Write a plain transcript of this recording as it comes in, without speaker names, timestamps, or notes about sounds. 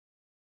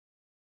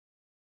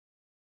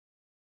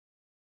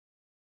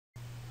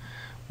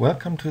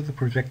Welcome to the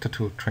Projektor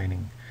tool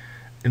training.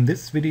 In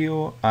this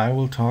video I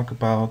will talk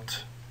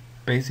about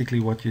basically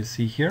what you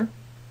see here.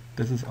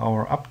 This is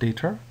our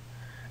updater,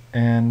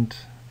 and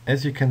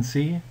as you can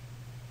see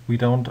we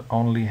don't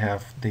only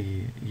have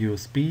the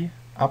USB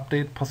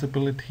update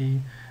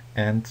possibility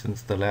and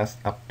since the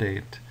last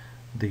update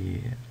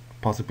the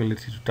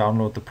possibility to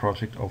download the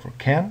project over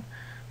CAN,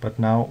 but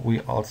now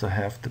we also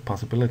have the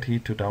possibility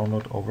to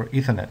download over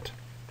Ethernet.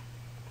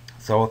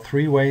 So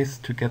 3 ways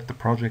to get the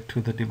project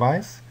to the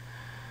device.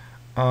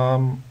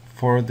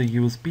 For the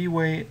USB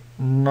way,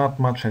 not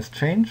much has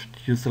changed.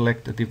 You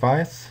select a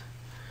device.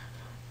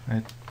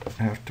 I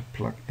have to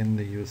plug in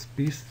the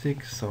USB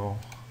stick so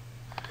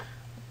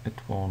it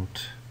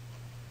won't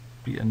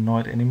be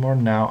annoyed anymore.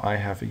 Now I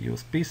have a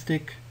USB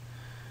stick.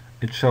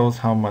 It shows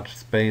how much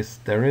space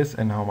there is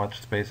and how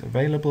much space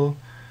available.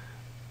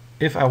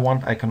 If I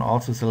want, I can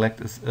also select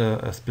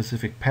a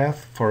specific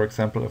path. For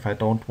example, if I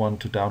don't want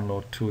to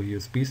download to a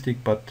USB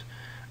stick, but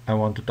I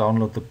want to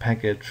download the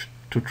package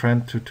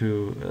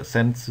to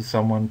send to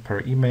someone per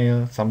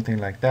email, something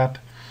like that.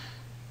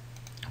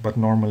 But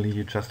normally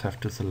you just have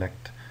to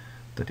select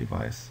the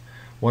device.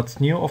 What's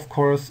new, of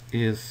course,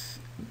 is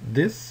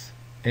this: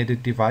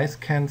 edit device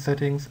CAN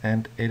settings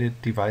and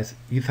edit device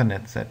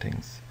Ethernet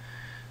settings.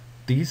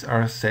 These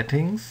are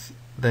settings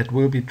that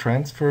will be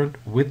transferred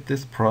with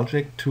this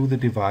project to the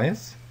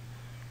device.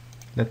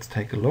 Let's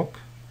take a look.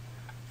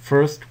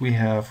 First we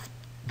have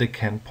the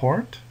CAN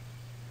port.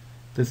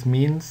 This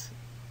means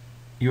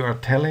you are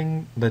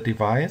telling the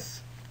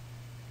device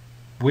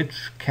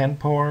which CAN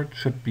port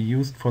should be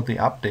used for the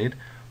update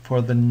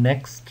for the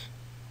next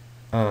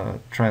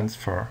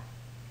transfer.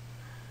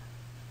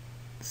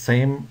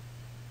 Same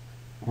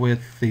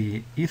with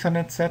the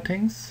Ethernet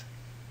settings.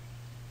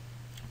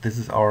 This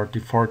is our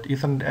default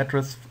Ethernet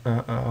address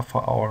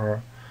for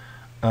our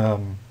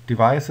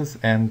devices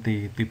and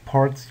the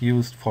ports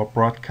used for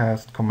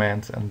broadcast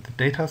commands and the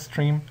data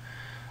stream.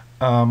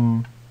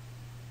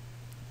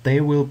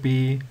 They will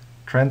be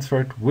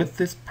transferred with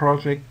this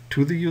project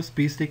to the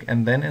USB stick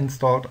and then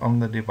installed on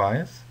the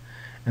device,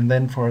 and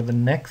then for the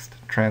next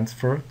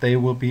transfer they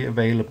will be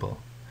available.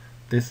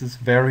 This is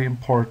very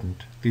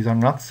important. These are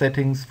not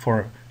settings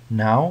for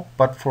now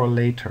but for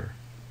later.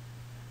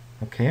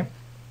 Okay,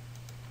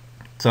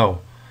 so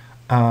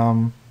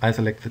I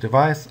select the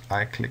device,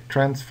 I click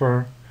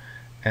transfer,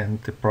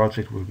 and the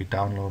project will be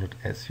downloaded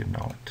as you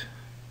know it.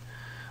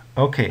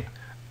 Okay,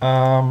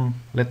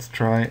 let's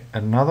try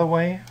another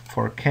way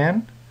for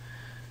CAN.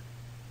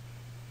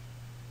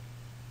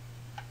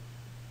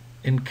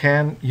 In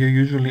CAN you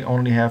usually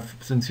only have,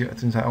 since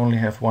I only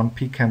have one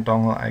PCAN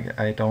dongle,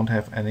 I don't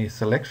have any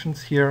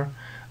selections here.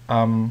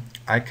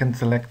 I can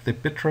select the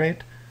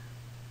bitrate.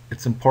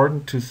 It's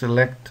important to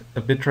select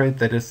a bitrate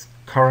that is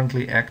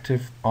currently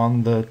active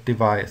on the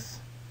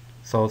device.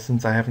 So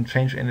since I haven't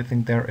changed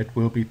anything there, it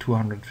will be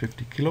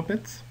 250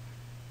 kilobits.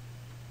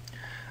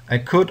 I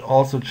could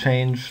also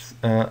change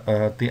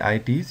the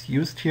IDs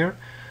used here,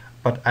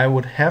 but I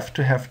would have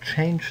to have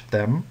changed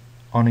them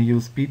on a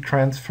USB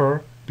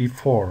transfer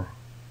before.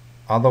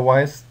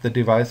 Otherwise the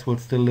device will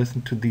still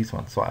listen to these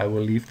ones, so I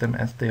will leave them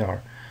as they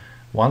are.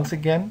 Once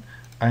again,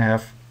 I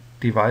have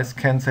device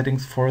CAN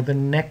settings for the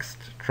next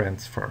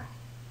transfer,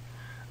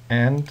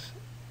 and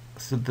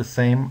so the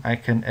same, I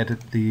can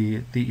edit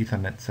the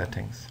Ethernet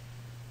settings.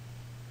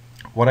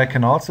 What I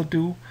can also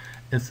do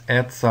is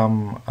add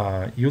some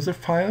user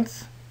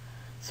files,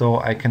 so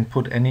I can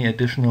put any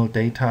additional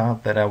data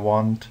that I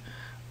want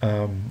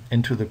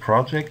into the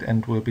project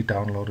and will be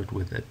downloaded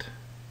with it.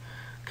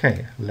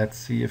 Okay, let's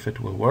see if it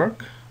will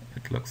work.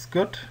 It looks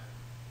good.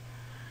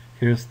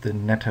 Here's the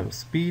netto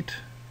speed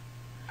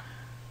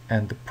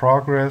and the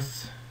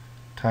progress,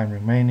 time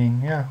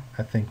remaining. Yeah,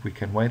 I think we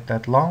can wait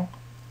that long.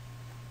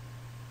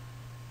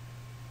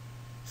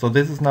 So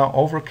this is now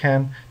over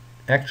CAN,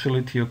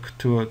 actually to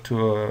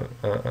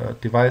a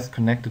device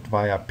connected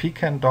via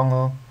PCAN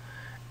dongle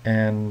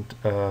and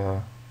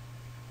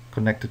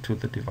connected to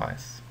the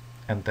device,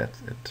 and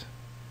that's it.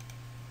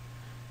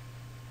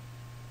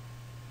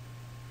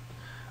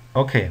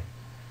 Okay,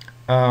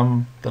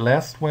 the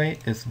last way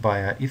is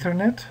via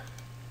Ethernet.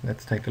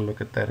 Let's take a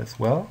look at that as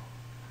well.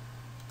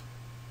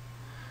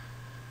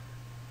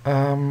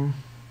 Yeah,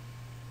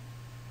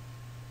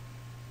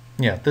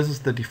 this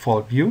is the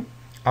default view.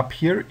 Up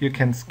here you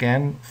can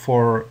scan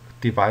for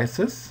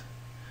devices.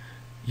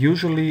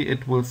 Usually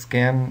it will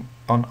scan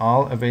on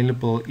all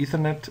available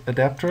Ethernet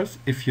adapters.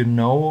 If you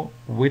know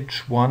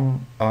which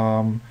one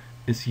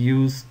is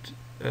used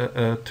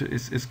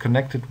is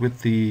connected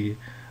with the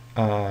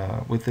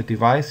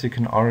device, you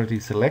can already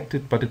select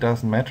it, but it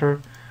doesn't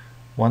matter.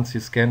 Once you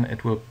scan,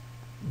 it will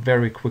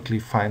very quickly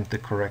find the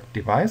correct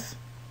device.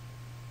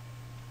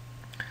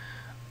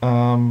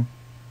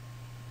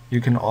 You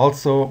can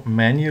also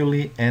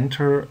manually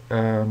enter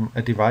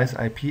a device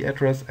IP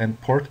address and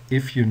port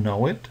if you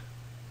know it,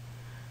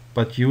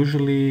 but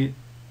usually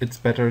it's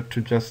better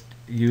to just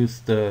use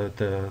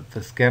the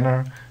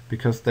scanner,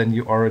 because then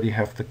you already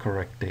have the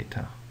correct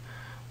data.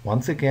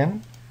 Once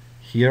again,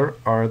 here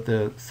are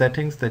the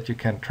settings that you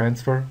can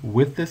transfer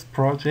with this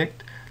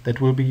project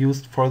that will be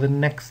used for the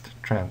next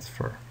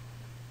transfer.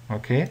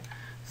 Okay,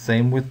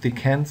 same with the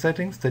CAN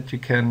settings that you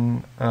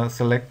can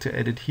select to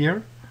edit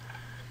here.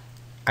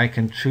 I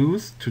can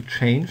choose to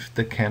change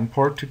the CAN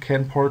port to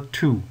CAN port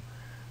 2,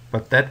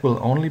 but that will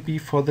only be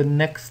for the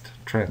next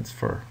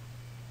transfer.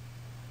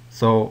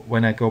 So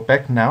when I go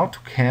back now to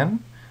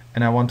CAN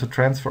and I want to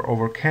transfer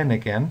over CAN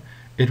again,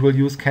 it will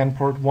use CAN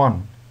port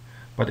 1.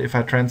 But if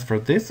I transfer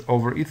this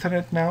over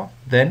Ethernet now,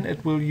 then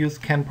it will use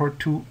CAN port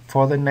 2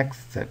 for the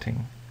next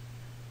setting.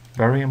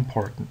 Very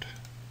important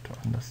to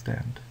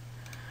understand.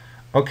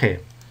 Okay,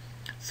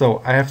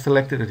 so I have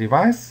selected a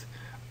device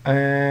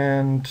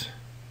and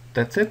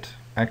that's it.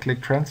 I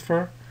click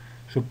transfer.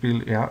 Should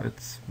be, yeah,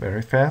 it's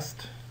very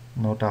fast,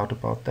 no doubt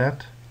about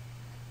that.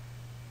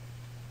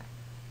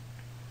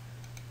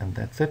 And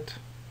that's it.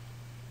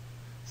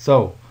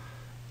 So,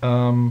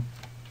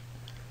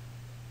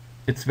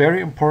 it's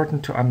very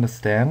important to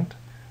understand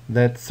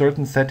that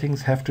certain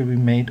settings have to be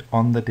made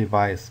on the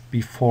device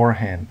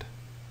beforehand.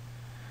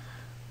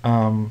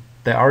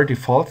 There are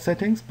default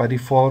settings. By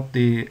default,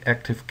 the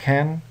active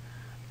CAN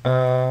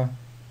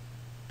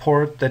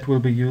port that will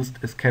be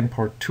used is CAN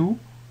port 2,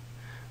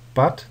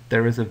 but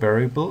there is a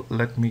variable.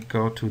 Let me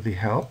go to the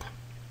help.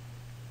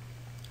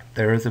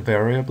 There is a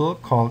variable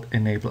called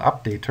enable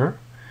updater,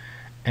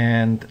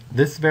 and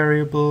this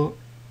variable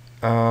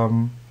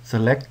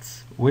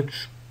selects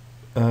which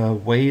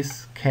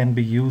ways can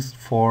be used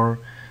for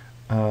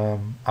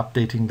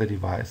updating the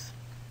device.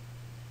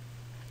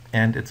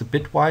 And it's a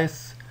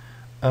bitwise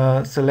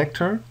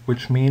selector,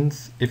 which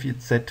means if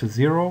it's set to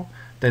 0,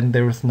 then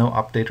there is no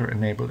updater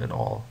enabled at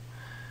all.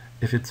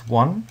 If it's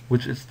 1,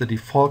 which is the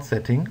default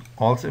setting,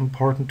 also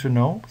important to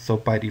know, so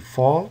by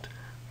default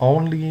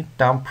only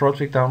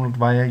project download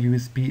via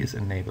USB is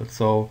enabled.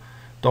 So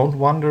don't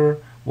wonder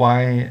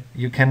why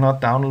you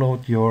cannot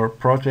download your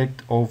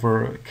project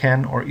over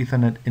CAN or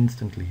Ethernet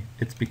instantly.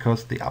 It's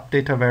because the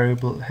updater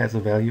variable has a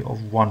value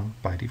of 1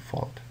 by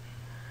default.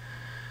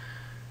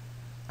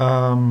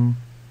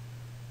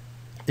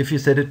 If you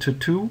set it to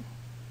 2,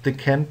 the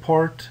CAN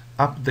port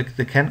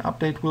the CAN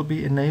update will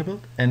be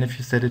enabled, and if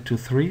you set it to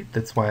 3,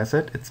 that's why I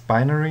said it's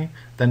binary,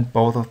 then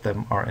both of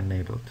them are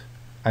enabled.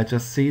 I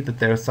just see that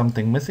there's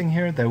something missing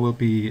here. There will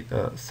be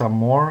some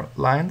more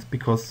lines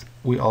because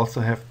we also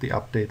have the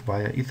update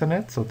via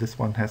Ethernet, so this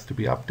one has to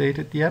be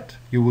updated yet.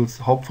 You will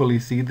hopefully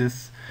see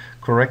this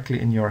correctly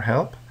in your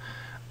help.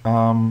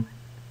 So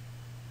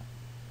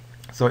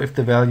if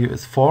the value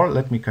is 4,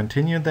 let me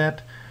continue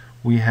that.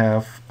 We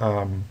have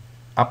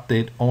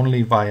update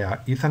only via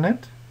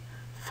Ethernet.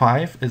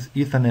 5 is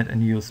Ethernet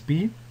and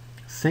USB.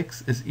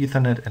 6 is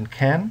Ethernet and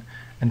CAN.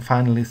 And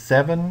finally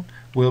 7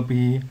 will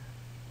be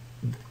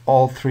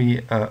all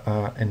three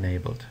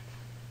enabled.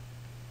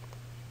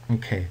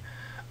 Okay.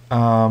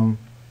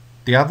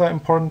 The other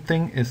important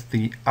thing is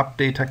the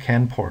updater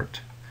CAN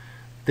port.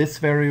 This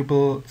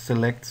variable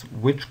selects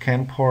which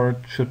CAN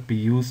port should be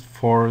used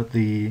for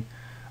the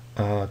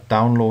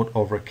download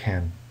over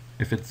CAN.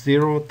 If it's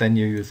 0, then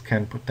you use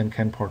CAN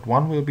port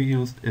 1 will be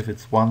used. If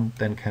it's 1,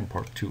 then CAN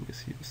port 2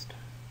 is used.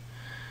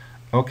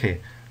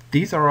 Okay,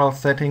 these are all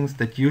settings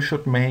that you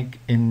should make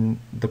in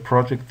the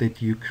project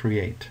that you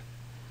create.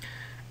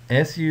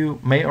 As you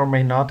may or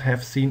may not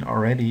have seen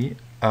already,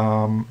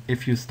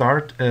 if you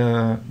start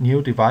a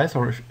new device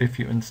or if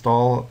you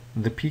install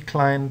the P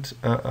client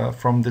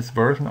from this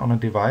version on a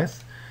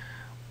device,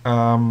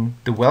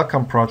 the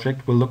welcome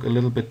project will look a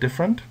little bit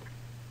different.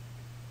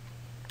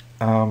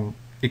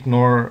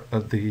 Ignore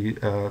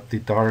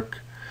the dark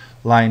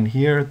line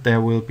here. There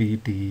will be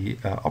the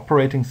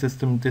operating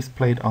system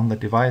displayed on the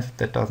device.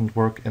 That doesn't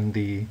work in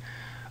the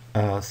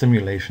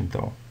simulation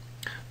though.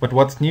 But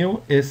what's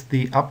new is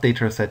the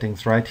updater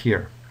settings right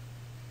here.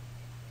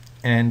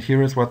 And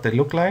here is what they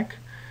look like.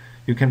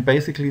 You can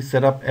basically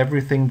set up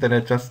everything that I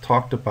just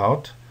talked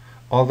about,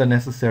 all the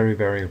necessary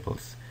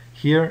variables.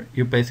 Here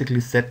you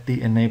basically set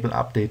the enable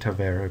updater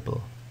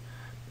variable.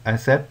 I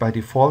said by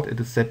default it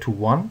is set to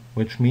 1,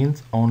 which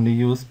means only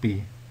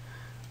USB.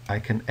 I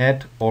can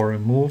add or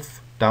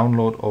remove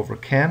download over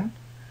CAN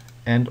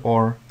and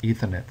or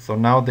Ethernet. So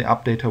now the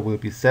updater will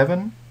be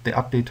 7. The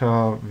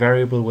updater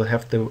variable will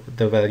have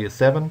the value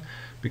 7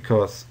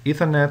 because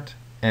Ethernet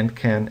and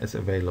CAN is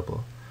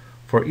available.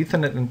 For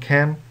Ethernet and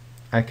CAN,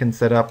 I can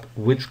set up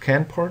which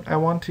CAN port I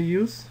want to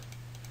use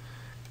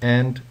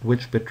and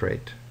which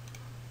bitrate.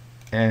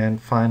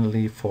 And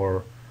finally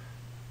for,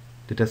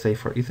 did I say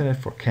for Ethernet?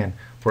 For CAN.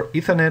 For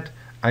Ethernet,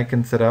 I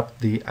can set up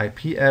the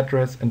IP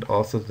address and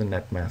also the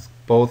net mask.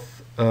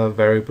 Both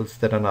variables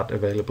that are not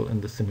available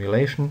in the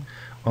simulation.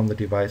 On the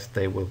device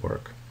they will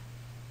work.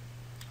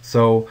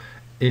 So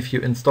if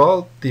you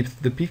install the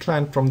P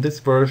client from this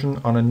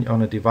version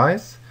on a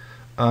device,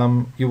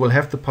 you will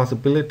have the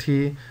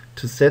possibility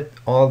to set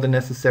all the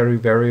necessary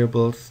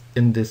variables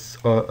in this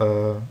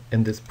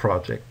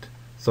project.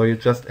 So you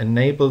just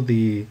enable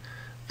the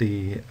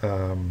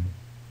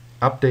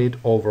update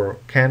over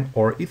CAN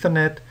or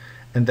Ethernet,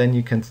 and then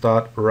you can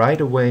start right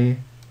away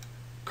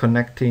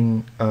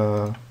connecting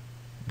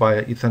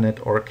via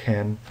Ethernet or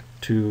CAN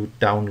to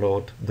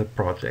download the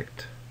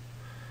project.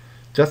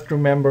 Just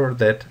remember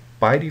that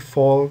by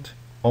default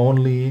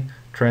only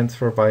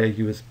transfer via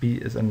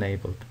USB is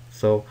enabled.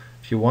 So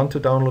if you want to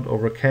download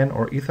over CAN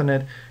or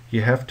Ethernet,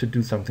 you have to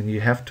do something.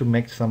 You have to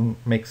make some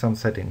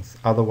settings,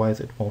 otherwise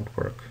it won't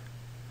work.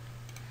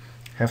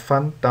 Have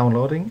fun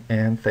downloading,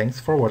 and thanks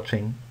for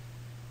watching.